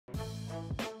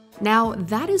Now,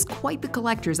 that is quite the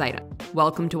collector's item.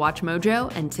 Welcome to Watch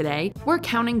Mojo, and today, we're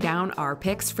counting down our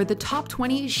picks for the top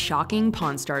 20 shocking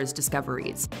Pawn Stars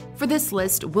discoveries. For this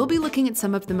list, we'll be looking at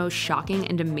some of the most shocking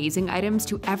and amazing items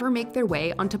to ever make their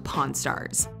way onto Pawn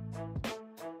Stars.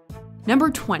 Number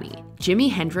 20.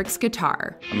 Jimi Hendrix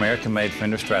Guitar. American-made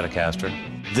Fender Stratocaster.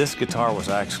 This guitar was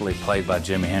actually played by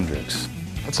Jimi Hendrix.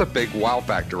 That's a big wow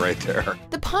factor right there.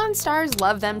 The Pawn Stars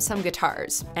love them some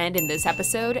guitars, and in this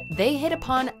episode, they hit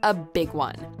upon a big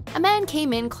one. A man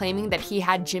came in claiming that he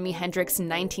had Jimi Hendrix's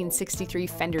 1963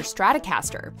 Fender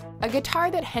Stratocaster, a guitar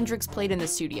that Hendrix played in the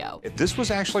studio. If this was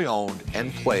actually owned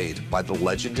and played by the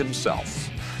legend himself,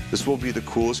 this will be the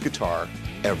coolest guitar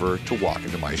ever to walk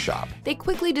into my shop. They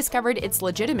quickly discovered its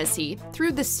legitimacy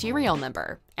through the serial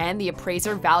number, and the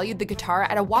appraiser valued the guitar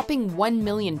at a whopping $1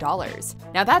 million.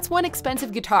 Now that's one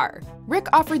expensive guitar. Rick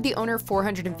offered the owner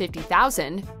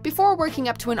 $450,000 before working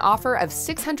up to an offer of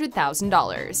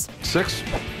 $600,000. Six?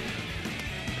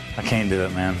 I can't do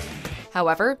it, man.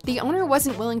 However, the owner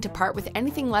wasn't willing to part with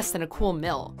anything less than a cool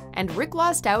mill, and Rick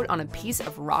lost out on a piece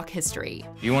of rock history.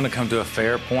 You want to come to a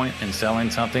fair point in selling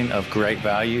something of great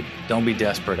value, don't be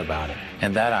desperate about it.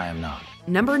 And that I am not.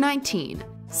 Number 19.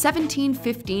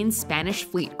 1715 Spanish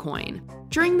Fleet Coin.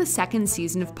 During the second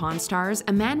season of Pawn Stars,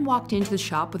 a man walked into the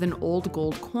shop with an old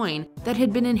gold coin that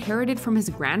had been inherited from his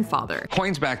grandfather.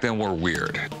 Coins back then were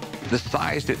weird. The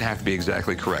size didn't have to be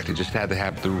exactly correct. It just had to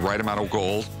have the right amount of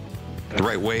gold, the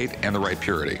right weight, and the right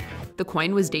purity. The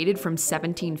coin was dated from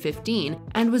 1715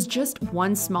 and was just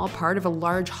one small part of a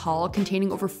large haul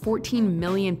containing over 14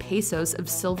 million pesos of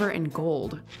silver and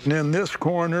gold. And in this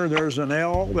corner, there's an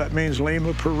L, that means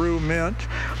Lima, Peru Mint.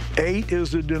 8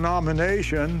 is the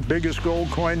denomination, biggest gold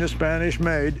coin the Spanish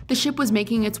made. The ship was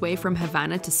making its way from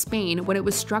Havana to Spain when it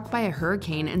was struck by a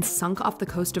hurricane and sunk off the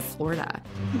coast of Florida.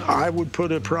 I would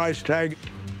put a price tag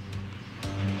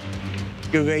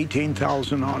of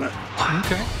 $18,000 on it.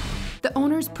 Okay. The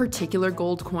owner's particular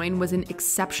gold coin was in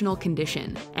exceptional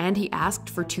condition, and he asked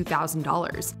for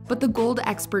 $2,000, but the gold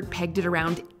expert pegged it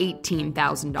around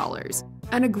 $18,000.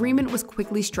 An agreement was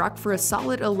quickly struck for a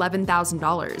solid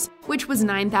 $11,000, which was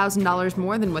 $9,000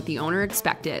 more than what the owner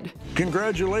expected.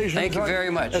 Congratulations. Thank you very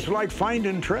much. It's like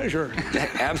finding treasure.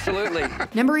 Absolutely.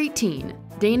 Number 18.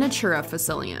 De Natura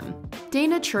Fossilium. De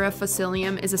Natura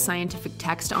Fossilium is a scientific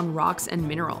text on rocks and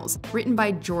minerals, written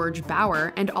by George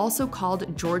Bauer and also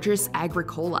called Georgius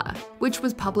Agricola, which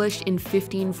was published in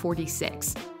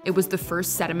 1546. It was the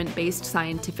first sediment-based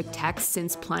scientific text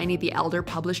since Pliny the Elder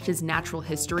published his natural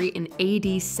history in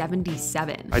AD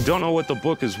 77. I don't know what the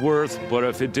book is worth, but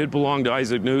if it did belong to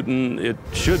Isaac Newton, it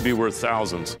should be worth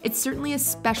thousands. It's certainly a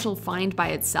special find by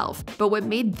itself, but what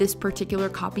made this particular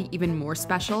copy even more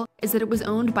special is that it was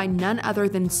owned by none other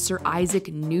than Sir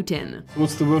Isaac Newton.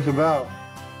 What's the book about?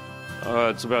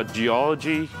 It's about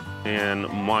geology and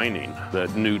mining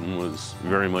that Newton was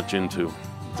very much into.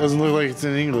 Doesn't look like it's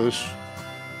in English.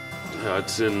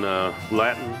 It's in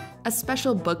Latin. A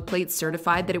special bookplate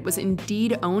certified that it was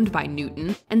indeed owned by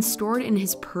Newton and stored in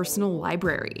his personal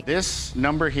library. This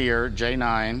number here,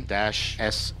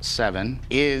 J9-S7,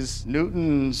 is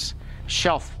Newton's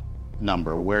shelf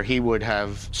number where he would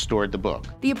have stored the book.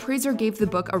 The appraiser gave the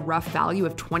book a rough value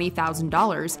of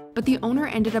 $20,000, but the owner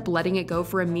ended up letting it go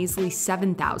for a measly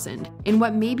 $7,000 in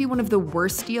what may be one of the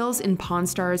worst steals in Pawn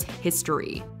Stars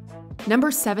history.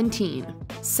 Number 17.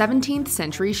 17th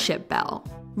Century Ship Bell.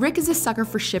 Rick is a sucker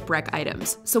for shipwreck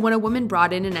items, so when a woman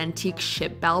brought in an antique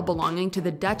ship bell belonging to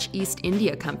the Dutch East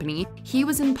India Company, he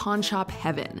was in pawn shop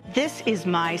heaven. This is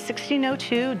my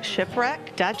 1602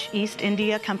 shipwreck Dutch East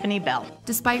India Company bell.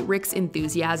 Despite Rick's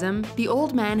enthusiasm, the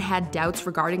old man had doubts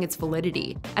regarding its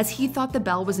validity, as he thought the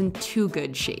bell was in too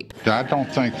good shape. I don't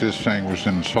think this thing was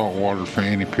in salt water for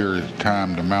any period of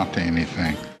time to mount to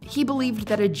anything. He believed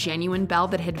that a genuine bell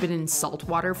that had been in salt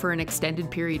water for an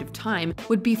extended period of time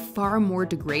would be far more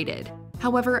degraded.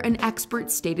 However, an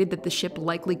expert stated that the ship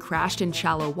likely crashed in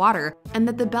shallow water and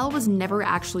that the bell was never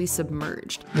actually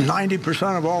submerged.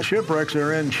 90% of all shipwrecks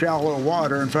are in shallow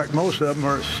water. In fact, most of them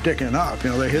are sticking up.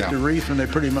 They hit the reef and they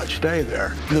pretty much stay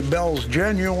there. The bell's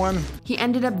genuine. He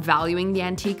ended up valuing the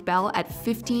antique bell at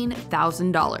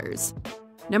 $15,000.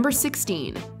 Number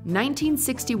 16.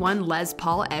 1961 Les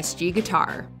Paul SG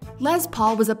Guitar. Les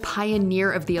Paul was a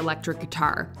pioneer of the electric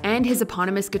guitar, and his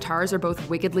eponymous guitars are both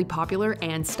wickedly popular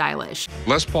and stylish.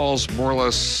 Les Paul's more or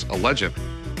less a legend.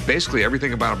 Basically,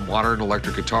 everything about a modern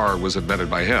electric guitar was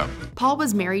invented by him. Paul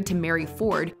was married to Mary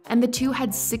Ford, and the two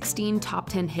had 16 top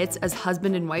 10 hits as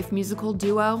husband and wife musical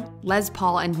duo, Les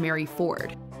Paul and Mary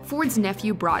Ford. Ford's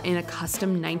nephew brought in a custom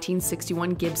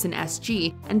 1961 Gibson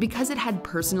SG, and because it had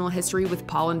personal history with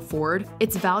Paul and Ford,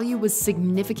 its value was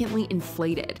significantly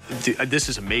inflated. This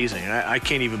is amazing. I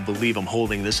can't even believe I'm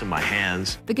holding this in my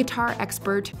hands. The guitar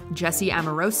expert, Jesse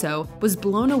Amoroso, was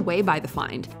blown away by the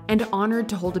find and honored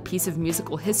to hold a piece of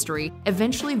musical history,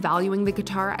 eventually valuing the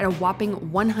guitar at a whopping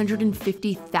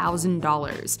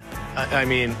 $150,000. I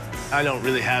mean, I don't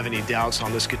really have any doubts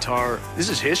on this guitar. This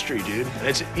is history, dude.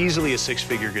 It's easily a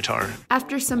six-figure guitar.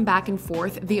 After some back and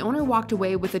forth, the owner walked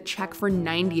away with a check for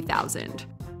 $90,000.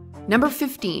 Number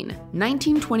 15,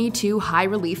 1922 high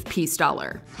relief peace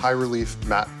dollar. High relief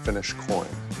matte finish coin.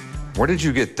 Where did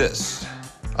you get this?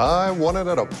 I won it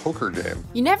at a poker game.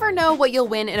 You never know what you'll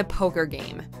win in a poker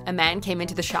game. A man came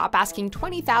into the shop asking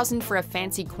 $20,000 for a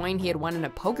fancy coin he had won in a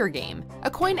poker game.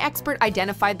 A coin expert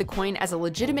identified the coin as a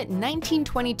legitimate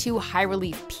 1922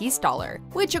 high-relief peace dollar,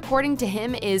 which according to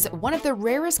him is one of the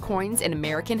rarest coins in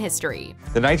American history.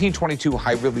 The 1922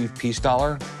 high-relief peace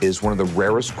dollar is one of the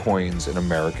rarest coins in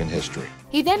American history.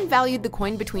 He then valued the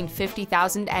coin between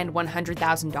 $50,000 and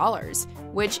 $100,000,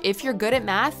 which, if you're good at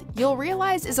math, you'll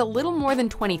realize is a little more than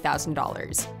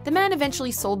 $20,000. The man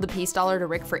eventually sold the peace dollar to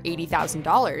Rick for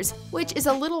 $80,000, which is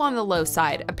a little on the low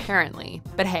side, apparently.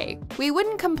 But hey, we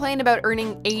wouldn't complain about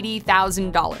earning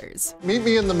 $80,000. Meet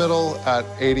me in the middle at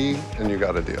 80 and you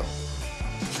got a deal.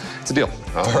 It's a deal.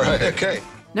 All right, okay.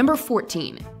 Number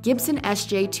 14, Gibson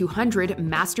SJ200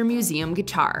 Master Museum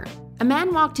guitar. A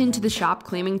man walked into the shop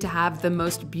claiming to have the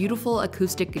most beautiful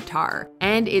acoustic guitar,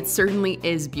 and it certainly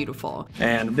is beautiful.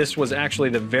 And this was actually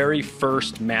the very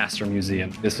first Master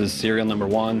Museum. This is serial number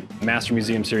 1. Master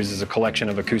Museum series is a collection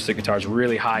of acoustic guitars,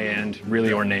 really high-end,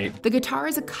 really ornate. The guitar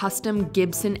is a custom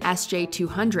Gibson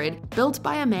SJ200 built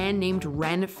by a man named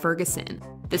Ren Ferguson.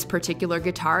 This particular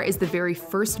guitar is the very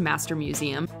first Master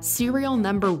Museum, serial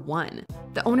number 1.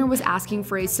 The owner was asking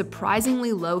for a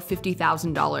surprisingly low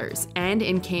 $50,000, and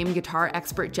in came guitar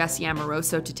expert Jesse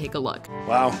Amoroso to take a look.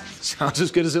 Wow, sounds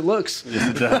as good as it looks. Yes,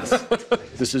 it does.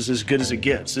 This is as good as it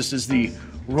gets. This is the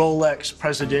Rolex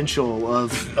Presidential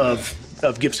of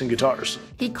Gibson guitars.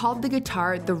 He called the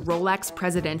guitar the Rolex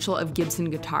Presidential of Gibson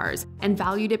guitars and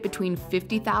valued it between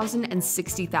 $50,000 and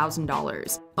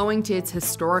 $60,000, owing to its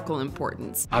historical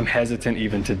importance. I'm hesitant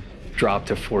even to drop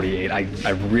to 48. I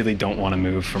really don't want to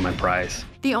move for my price.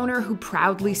 The owner, who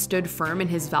proudly stood firm in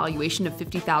his valuation of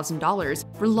 $50,000,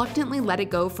 reluctantly let it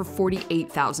go for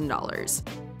 $48,000.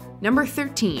 Number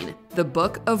 13, the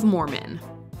Book of Mormon.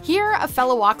 Here, a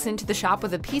fellow walks into the shop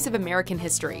with a piece of American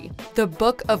history, the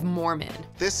Book of Mormon.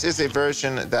 This is a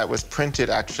version that was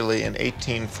printed actually in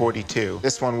 1842.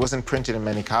 This one wasn't printed in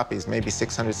many copies, maybe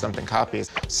 600 something copies.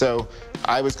 So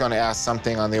I was going to ask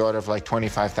something on the order of like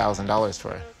 $25,000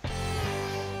 for it.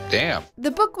 Damn. The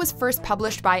book was first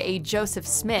published by a Joseph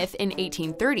Smith in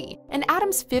 1830, and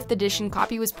Adam's 5th edition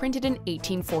copy was printed in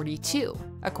 1842.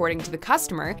 According to the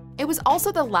customer, it was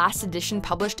also the last edition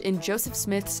published in Joseph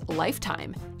Smith's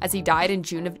lifetime, as he died in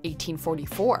June of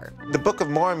 1844. The Book of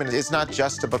Mormon is not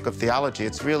just a book of theology,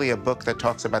 it's really a book that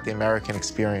talks about the American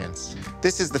experience.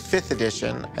 This is the 5th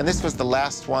edition, and this was the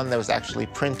last one that was actually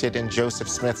printed in Joseph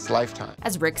Smith's lifetime.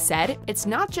 As Rick said, it's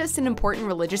not just an important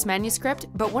religious manuscript,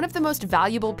 but one of the most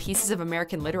valuable pieces of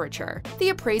American literature. The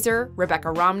appraiser,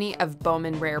 Rebecca Romney of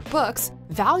Bowman Rare Books,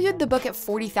 valued the book at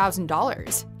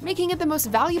 $40,000, making it the most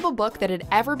valuable book that had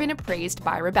ever been appraised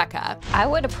by Rebecca. I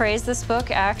would appraise this book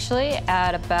actually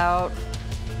at about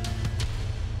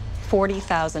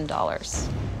 $40,000.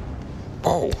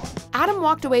 Oh. Adam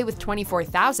walked away with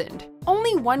 $24,000,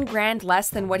 only $1,000 less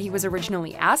than what he was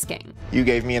originally asking. You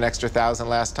gave me an extra $1,000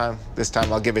 last time. This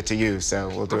time I'll give it to you, so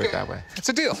we'll do it that way. It's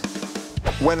a deal.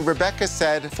 When Rebecca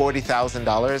said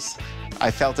 $40,000,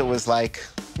 I felt it was like,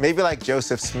 maybe like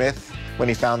Joseph Smith when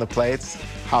he found the plates.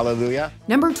 Hallelujah.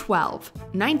 Number 12,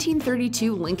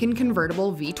 1932 Lincoln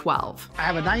Convertible V12. I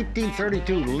have a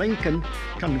 1932 Lincoln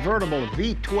Convertible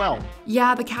V12.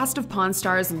 Yeah, the cast of Pawn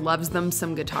Stars loves them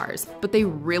some guitars, but they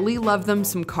really love them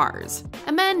some cars.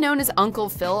 A man known as Uncle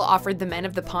Phil offered the men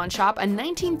of the pawn shop a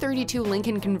 1932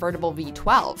 Lincoln Convertible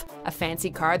V12, a fancy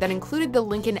car that included the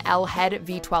Lincoln L-head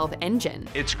V12 engine.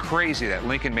 It's crazy that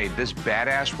Lincoln made this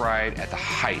badass ride at the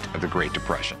height of the Great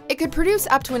Depression. It could produce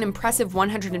up to an impressive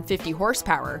 150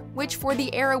 horsepower, which for the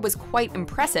era was quite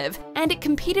impressive, and it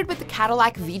competed with the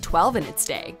Cadillac V12 in its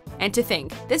day. And to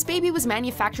think, this baby was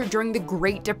manufactured during the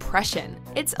Great Depression.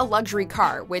 It's a luxury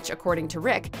car, which, according to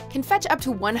Rick, can fetch up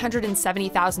to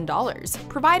 $170,000,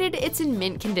 provided it's in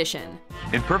mint condition.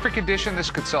 In perfect condition, this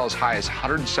could sell as high as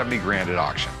 $170,000 at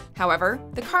auction. However,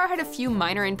 the car had a few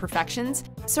minor imperfections,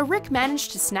 so Rick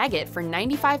managed to snag it for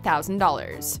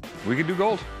 $95,000. We could do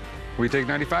gold. We take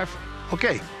 95?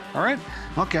 Okay, All right.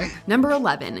 Okay. Number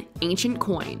 11, ancient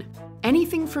coin.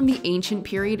 Anything from the ancient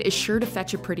period is sure to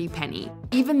fetch a pretty penny,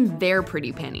 even their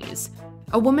pretty pennies.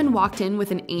 A woman walked in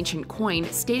with an ancient coin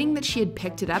stating that she had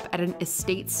picked it up at an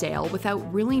estate sale without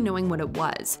really knowing what it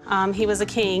was. He was a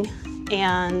king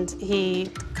and he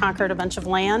conquered a bunch of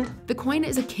land. The coin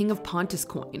is a King of Pontus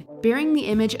coin, bearing the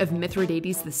image of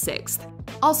Mithridates VI.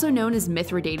 Also known as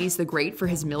Mithridates the Great for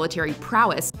his military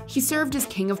prowess, he served as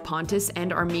King of Pontus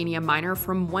and Armenia Minor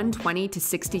from 120 to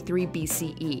 63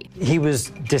 BCE. He was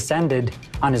descended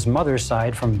on his mother's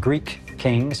side from Greek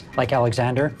kings like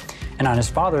Alexander, and on his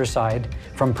father's side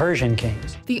from Persian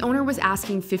kings. The owner was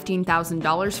asking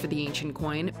 $15,000 for the ancient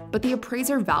coin, but the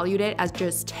appraiser valued it as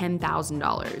just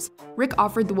 $10,000. Rick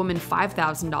offered the woman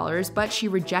 $5,000, but she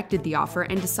rejected the offer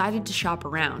and decided to shop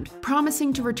around,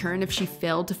 promising to return if she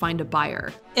failed to find a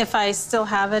buyer. If I still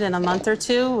have it in a month or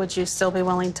two, would you still be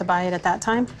willing to buy it at that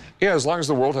time? Yeah, as long as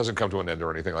the world hasn't come to an end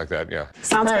or anything like that, yeah.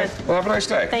 Sounds All right. good. Well, have a nice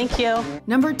day. Thank you.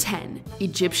 Number 10,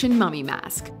 Egyptian mummy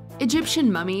mask.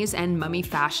 Egyptian mummies and mummy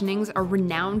fashionings are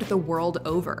renowned the world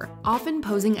over, often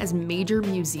posing as major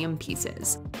museum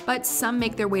pieces. But some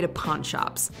make their way to pawn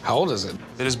shops. How old is it?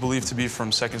 It is believed to be from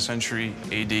 2nd century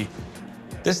AD.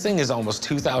 This thing is almost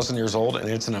 2,000 years old, and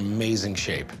it's in amazing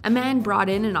shape. A man brought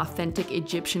in an authentic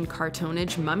Egyptian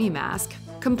cartonnage mummy mask,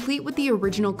 complete with the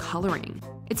original coloring.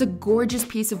 It's a gorgeous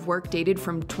piece of work dated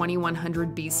from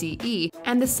 2100 BCE,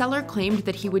 and the seller claimed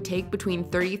that he would take between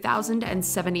 $30,000 and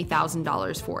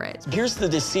 $70,000 for it. Here's the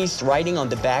deceased riding on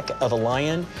the back of a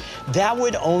lion. That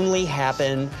would only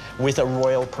happen with a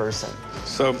royal person.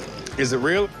 So, is it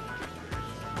real?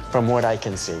 From what I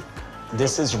can see.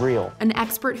 This is real. An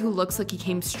expert who looks like he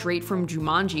came straight from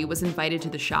Jumanji was invited to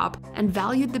the shop and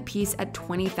valued the piece at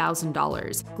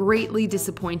 $20,000, greatly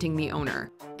disappointing the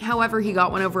owner. However, he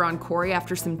got one over on Corey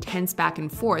after some tense back and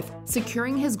forth,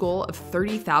 securing his goal of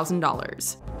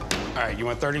 $30,000. All right, you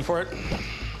want 30 for it?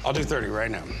 I'll do 30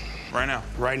 right now. Right now?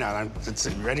 Right now. Let's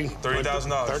see, ready?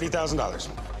 $30,000. $30,000.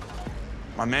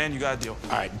 My man, you got a deal.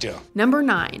 All right, deal. Number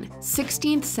 9,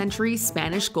 16th century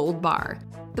Spanish gold bar.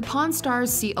 The Pawn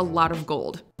Stars see a lot of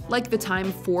gold. Like the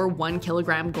time 4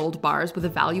 1-kilogram gold bars with a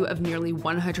value of nearly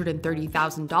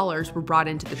 $130,000 were brought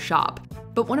into the shop.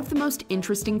 But one of the most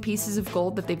interesting pieces of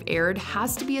gold that they've aired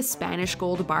has to be a Spanish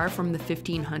gold bar from the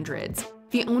 1500s.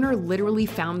 The owner literally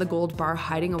found the gold bar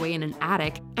hiding away in an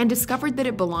attic and discovered that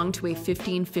it belonged to a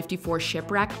 1554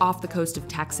 shipwreck off the coast of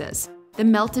Texas. The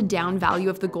melted down value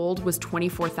of the gold was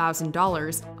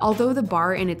 $24,000, although the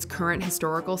bar in its current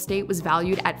historical state was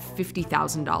valued at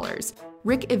 $50,000.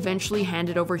 Rick eventually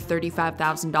handed over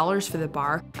 $35,000 for the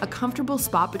bar, a comfortable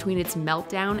spot between its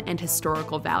meltdown and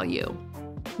historical value.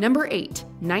 Number 8,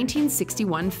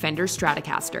 1961 Fender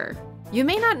Stratocaster. You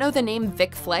may not know the name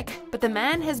Vic Flick, but the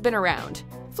man has been around.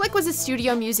 Flick was a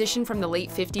studio musician from the late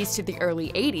 50s to the early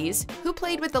 80s who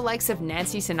played with the likes of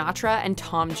Nancy Sinatra and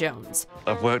Tom Jones.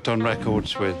 I've worked on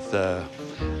records with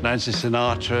Nancy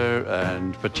Sinatra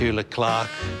and Petula Clark,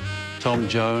 Tom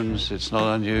Jones. It's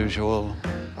not unusual.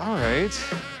 All right.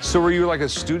 So were you like a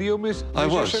studio musician? I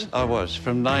was,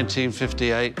 from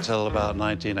 1958 till about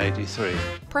 1983.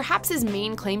 Perhaps his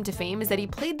main claim to fame is that he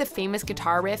played the famous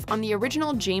guitar riff on the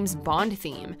original James Bond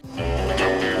theme.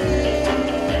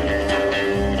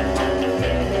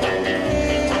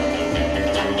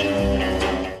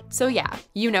 So yeah,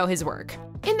 you know his work.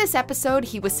 In this episode,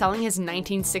 he was selling his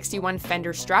 1961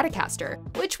 Fender Stratocaster,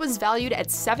 which was valued at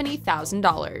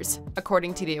 $70,000.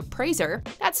 According to the appraiser,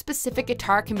 that specific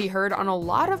guitar can be heard on a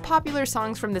lot of popular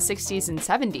songs from the 60s and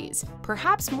 70s,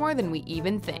 perhaps more than we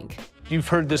even think. You've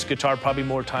heard this guitar probably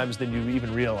more times than you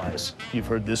even realize. You've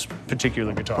heard this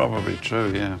particular guitar. Probably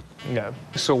true, yeah. Yeah.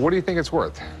 So what do you think it's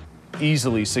worth?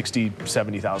 Easily $60,000,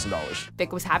 $70,000.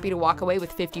 Vic was happy to walk away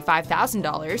with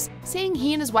 $55,000, saying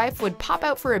he and his wife would pop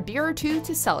out for a beer or two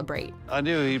to celebrate. I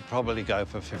knew he'd probably go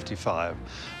for 55,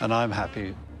 and I'm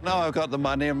happy. Now I've got the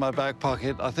money in my back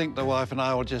pocket, I think the wife and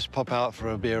I will just pop out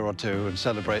for a beer or two and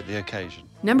celebrate the occasion.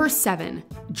 Number 7,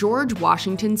 George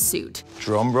Washington suit.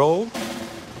 Drum roll.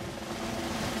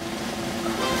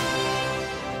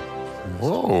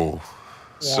 Whoa.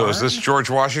 So is this George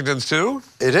Washington's too?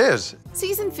 It is.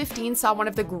 Season 15 saw one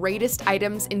of the greatest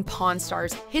items in Pawn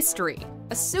Stars history,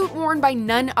 a suit worn by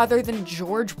none other than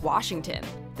George Washington.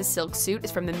 The silk suit is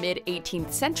from the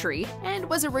mid-18th century and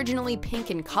was originally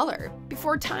pink in color,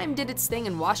 before time did its thing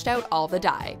and washed out all the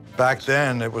dye. Back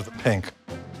then, it was pink.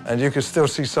 And you can still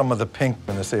see some of the pink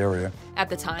in this area. At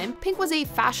the time, pink was a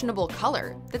fashionable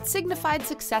color that signified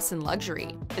success and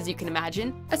luxury. As you can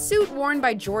imagine, a suit worn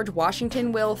by George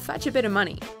Washington will fetch a bit of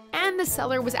money. And the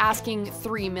seller was asking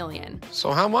 $3 million.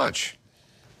 So how much?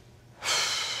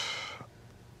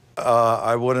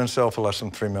 I wouldn't sell for less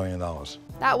than $3 million.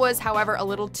 That was, however, a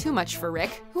little too much for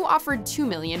Rick, who offered $2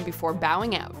 million before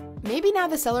bowing out. Maybe now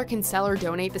the seller can sell or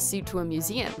donate the suit to a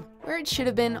museum, where it should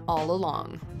have been all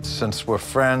along. Since we're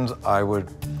friends,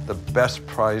 the best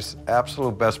price,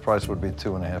 absolute best price would be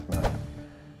 $2.5 million.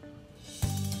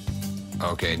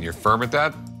 Okay, and you're firm at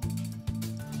that?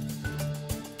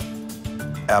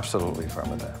 Absolutely firm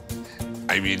at that.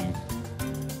 I mean,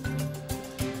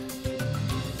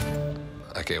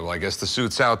 okay, well, I guess the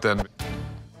suit's out then.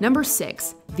 Number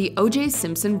 6, the O.J.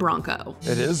 Simpson Bronco.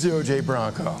 It is the O.J.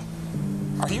 Bronco.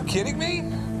 Are you kidding me?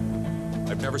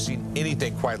 I've never seen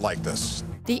anything quite like this.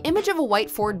 The image of a white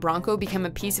Ford Bronco became a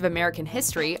piece of American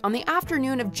history on the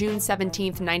afternoon of June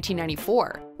 17,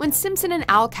 1994, when Simpson and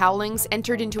Al Cowlings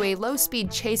entered into a low-speed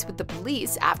chase with the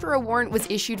police after a warrant was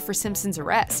issued for Simpson's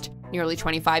arrest. Nearly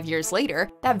 25 years later,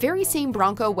 that very same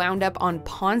Bronco wound up on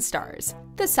Pawn Stars.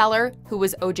 The seller, who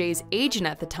was OJ's agent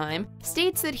at the time,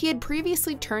 states that he had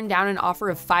previously turned down an offer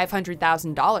of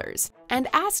 $500,000 and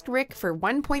asked Rick for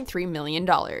 $1.3 million.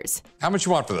 How much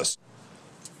you want for this?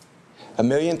 $1.3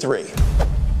 million.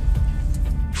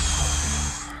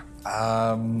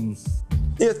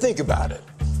 Yeah, think about it.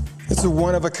 It's a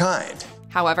one of a kind.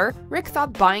 However, Rick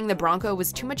thought buying the Bronco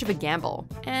was too much of a gamble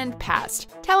and passed,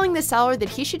 telling the seller that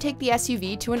he should take the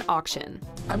SUV to an auction.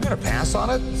 I'm gonna pass on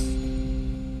it.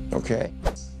 Okay.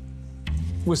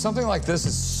 With something like this,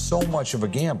 it's so much of a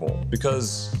gamble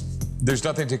because there's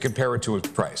nothing to compare it to its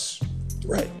price.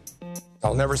 Right.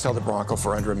 I'll never sell the Bronco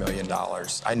for under $1 million.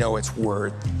 I know it's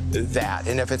worth that,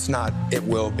 and if it's not, it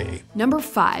will be. Number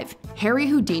 5, Harry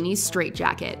Houdini's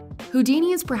straitjacket.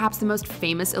 Houdini is perhaps the most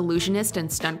famous illusionist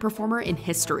and stunt performer in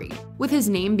history. With his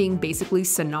name being basically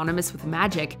synonymous with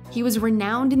magic, he was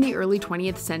renowned in the early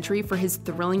 20th century for his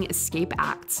thrilling escape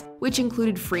acts, which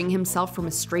included freeing himself from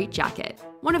a straitjacket.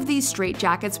 One of these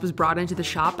straitjackets was brought into the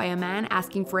shop by a man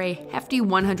asking for a hefty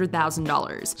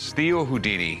 $100,000. Theo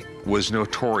Houdini was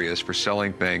notorious for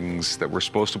selling things that were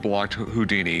supposed to belong to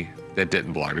Houdini that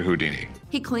didn't belong to Houdini.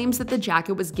 He claims that the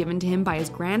jacket was given to him by his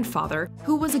grandfather,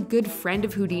 who was a good friend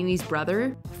of Houdini's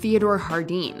brother, Theodore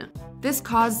Hardin. This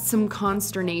caused some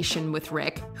consternation with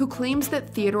Rick, who claims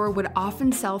that Theodore would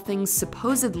often sell things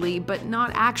supposedly but not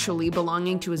actually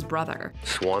belonging to his brother.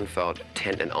 Swanfeld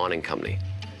Tent and Awning Company.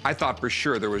 I thought for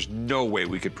sure there was no way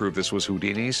we could prove this was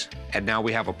Houdini's, and now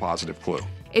we have a positive clue.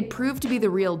 It proved to be the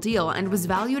real deal and was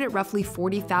valued at roughly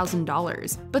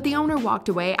 $40,000, but the owner walked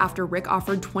away after Rick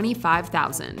offered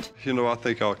 $25,000. You know, I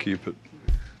think I'll keep it.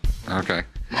 Okay.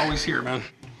 I'm always here, man.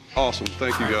 Awesome,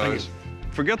 thank you guys.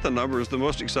 Forget the numbers. The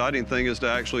most exciting thing is to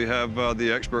actually have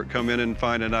the expert come in and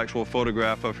find an actual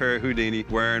photograph of Harry Houdini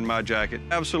wearing my jacket.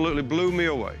 Absolutely blew me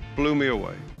away, blew me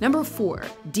away. Number 4,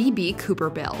 D.B.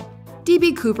 Cooper Bill.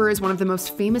 D.B. Cooper is one of the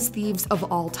most famous thieves of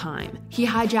all time. He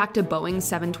hijacked a Boeing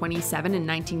 727 in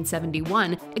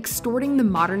 1971, extorting the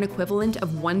modern equivalent of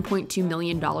 $1.2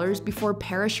 million before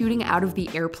parachuting out of the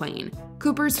airplane.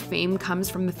 Cooper's fame comes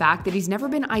from the fact that he's never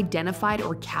been identified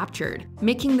or captured,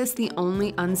 making this the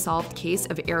only unsolved case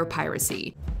of air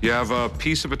piracy. You have a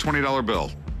piece of a $20 bill.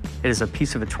 It is a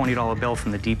piece of a $20 bill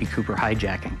from the D.B. Cooper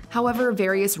hijacking. However,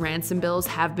 various ransom bills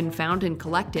have been found and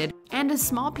collected, and a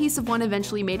small piece of one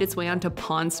eventually made its way onto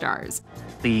Pawn Stars.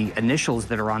 The initials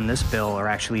that are on this bill are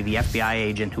actually the FBI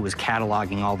agent who was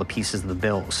cataloging all the pieces of the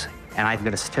bills. And I've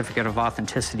got a certificate of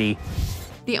authenticity.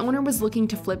 The owner was looking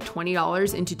to flip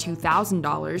 $20 into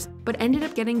 $2,000, but ended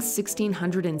up getting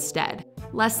 $1,600 instead.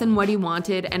 Less than what he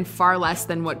wanted and far less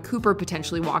than what Cooper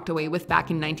potentially walked away with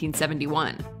back in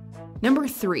 1971. Number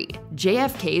 3,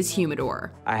 JFK's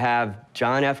humidor. I have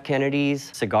John F.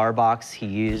 Kennedy's cigar box he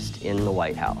used in the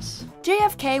White House.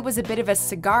 JFK was a bit of a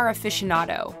cigar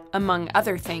aficionado, among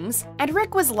other things, and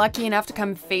Rick was lucky enough to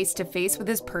come face to face with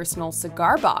his personal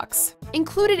cigar box.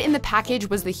 Included in the package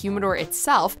was the humidor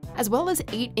itself, as well as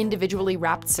 8 individually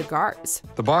wrapped cigars.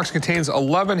 The box contains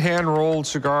 11 hand-rolled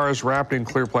cigars wrapped in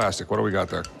clear plastic. What do we got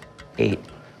there? 8.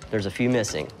 There's a few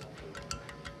missing.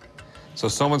 So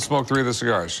someone smoked 3 of the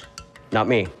cigars? Not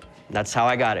me. That's how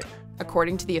I got it.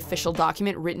 According to the official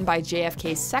document written by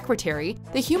JFK's secretary,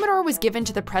 the humidor was given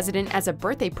to the president as a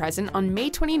birthday present on May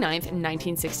 29th,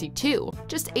 1962,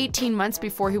 just 18 months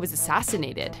before he was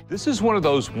assassinated. This is one of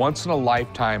those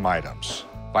once-in-a-lifetime items.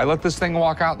 If I let this thing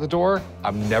walk out the door,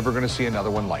 I'm never going to see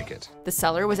another one like it. The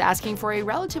seller was asking for a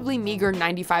relatively meager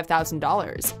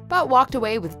 $95,000, but walked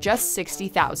away with just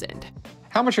 $60,000.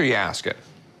 How much are you asking?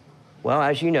 Well,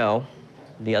 as you know,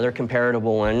 the other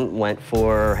comparable one went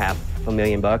for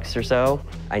 $500,000 or so.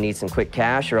 I need some quick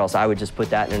cash, or else I would just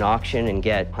put that in an auction and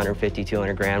get 150,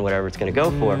 200 grand, whatever it's gonna go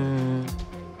for.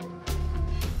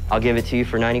 I'll give it to you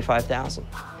for $95,000.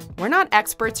 We're not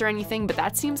experts or anything, but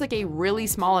that seems like a really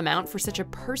small amount for such a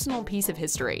personal piece of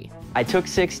history. I took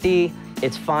 60.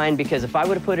 It's fine because if I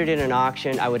would have put it in an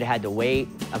auction, I would have had to wait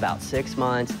about 6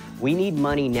 months. We need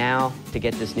money now to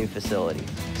get this new facility,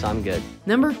 so I'm good.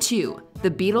 Number 2,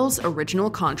 the Beatles' original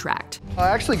contract. I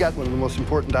actually got one of the most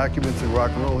important documents in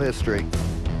rock and roll history.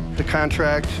 The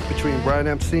contract between Brian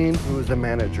Epstein, who was the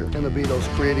manager, and the Beatles,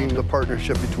 creating the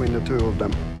partnership between the two of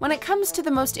them. When it comes to the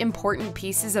most important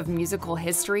pieces of musical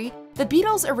history, the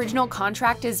Beatles' original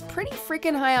contract is pretty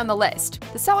freaking high on the list.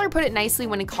 The Seller put it nicely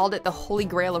when he called it the holy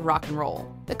grail of rock and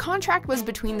roll. The contract was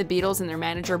between the Beatles and their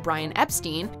manager Brian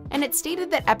Epstein, and it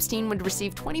stated that Epstein would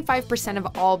receive 25% of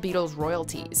all Beatles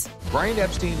royalties. Brian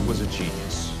Epstein was a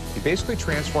genius. He basically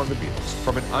transformed the Beatles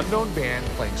from an unknown band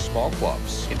playing small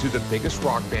clubs into the biggest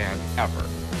rock band ever.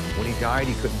 When he died,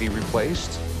 he couldn't be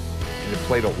replaced, and it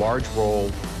played a large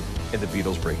role in the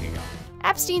Beatles breaking up.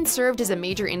 Epstein served as a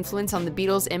major influence on the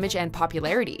Beatles' image and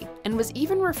popularity, and was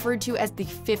even referred to as the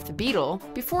 5th Beatle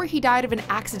before he died of an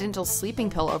accidental sleeping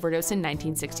pill overdose in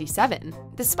 1967.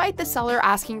 Despite the Seller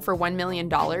asking for $1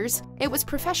 million, it was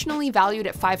professionally valued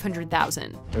at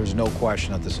 $500,000. There's no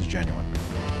question that this is genuine.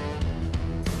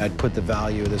 I'd put the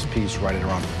value of this piece right at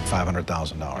around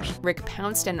 $500,000. Rick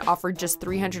pounced and offered just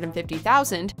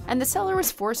 $350,000, and the Seller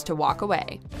was forced to walk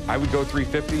away. I would go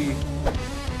 $350,000.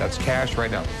 That's cash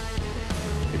right now.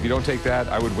 If you don't take that,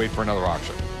 I would wait for another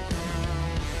auction.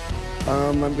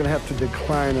 I'm going to have to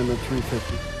decline on the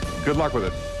 $350,000. Good luck with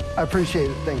it. I appreciate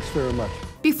it. Thanks very much.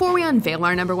 Before we unveil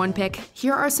our number 1 pick,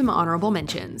 here are some honorable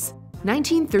mentions.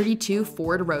 1932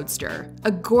 Ford Roadster.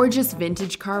 A gorgeous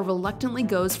vintage car reluctantly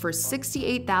goes for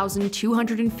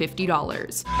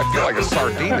 $68,250. I feel like a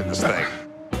sardine in this thing.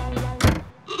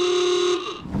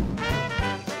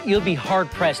 You'll be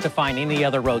hard-pressed to find any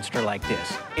other Roadster like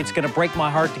this. It's gonna break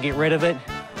my heart to get rid of it,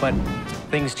 but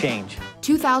things change.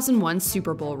 2001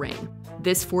 Super Bowl ring.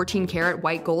 This 14-karat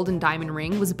white gold and diamond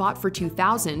ring was bought for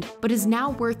 $2,000, but is now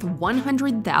worth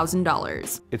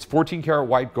 $100,000. It's 14-karat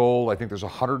white gold. I think there's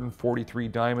 143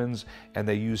 diamonds, and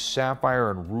they use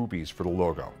sapphire and rubies for the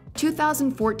logo.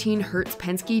 2014 Hertz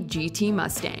Penske GT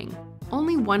Mustang.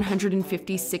 Only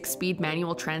 156-speed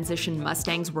manual transmission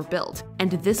Mustangs were built, and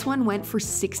this one went for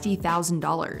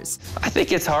 $60,000. I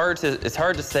think it's hard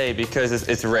to say because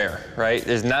it's rare, right?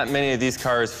 There's not many of these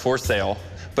cars for sale.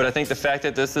 But I think the fact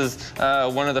that this is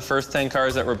one of the first 10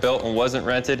 cars that were built and wasn't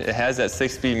rented, it has that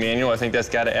 6-speed manual, I think that's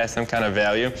got to add some kind of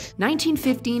value.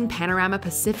 1915 Panorama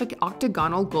Pacific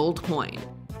octagonal gold coin.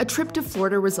 A trip to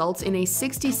Florida results in a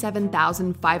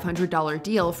 $67,500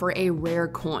 deal for a rare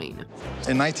coin.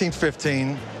 In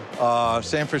 1915,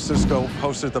 San Francisco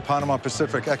hosted the Panama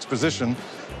Pacific Exposition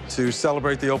to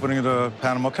celebrate the opening of the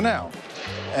Panama Canal.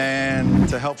 And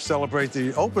to help celebrate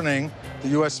the opening, the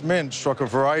U.S. Mint struck a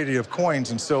variety of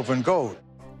coins in silver and gold.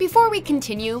 Before we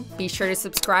continue, be sure to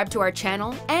subscribe to our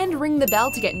channel and ring the bell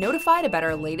to get notified about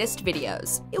our latest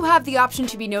videos. You have the option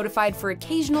to be notified for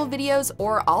occasional videos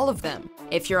or all of them.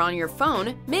 If you're on your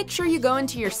phone, make sure you go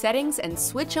into your settings and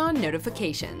switch on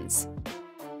notifications.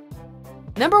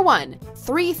 Number 1,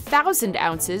 3,000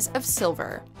 ounces of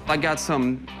silver. I got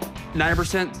some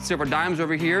 90% silver dimes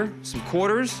over here, some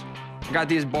quarters. I got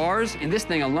these bars, and this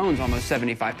thing alone is almost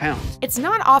 75 pounds. It's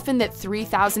not often that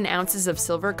 3,000 ounces of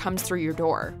silver comes through your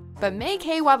door, but make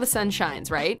hay while the sun shines,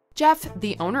 right? Jeff,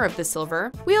 the owner of the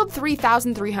silver, wheeled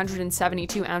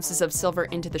 3,372 ounces of silver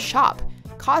into the shop,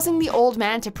 causing the old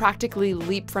man to practically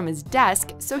leap from his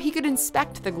desk so he could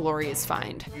inspect the glorious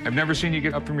find. I've never seen you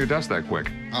get up from your desk that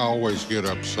quick. I always get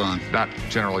up, son. Not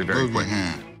generally very quick. Move your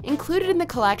hand. Included in the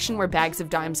collection were bags of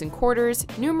dimes and quarters,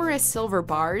 numerous silver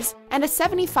bars, and a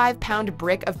 75-pound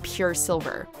brick of pure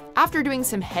silver. After doing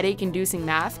some headache-inducing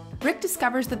math, Rick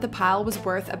discovers that the pile was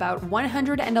worth about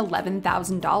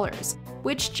 $111,000,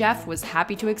 which Jeff was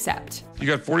happy to accept. You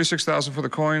got $46,000 for the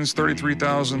coins,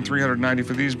 $33,390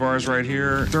 for these bars right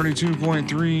here.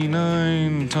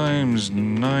 32.39 times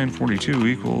 942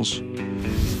 equals.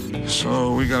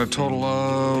 So we got a total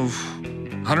of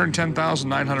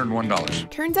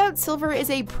 $110,901. Turns out silver is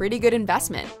a pretty good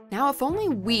investment. Now, if only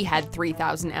we had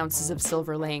 3,000 ounces of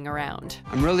silver laying around.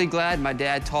 I'm really glad my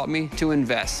dad taught me to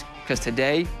invest, because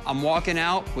today I'm walking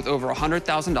out with over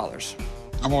 $100,000.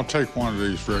 I'm gonna take one of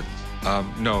these, Rick.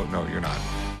 No, you're not.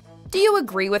 Do you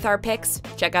agree with our picks?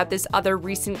 Check out this other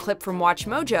recent clip from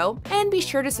WatchMojo, and be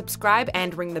sure to subscribe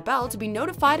and ring the bell to be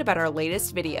notified about our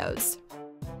latest videos.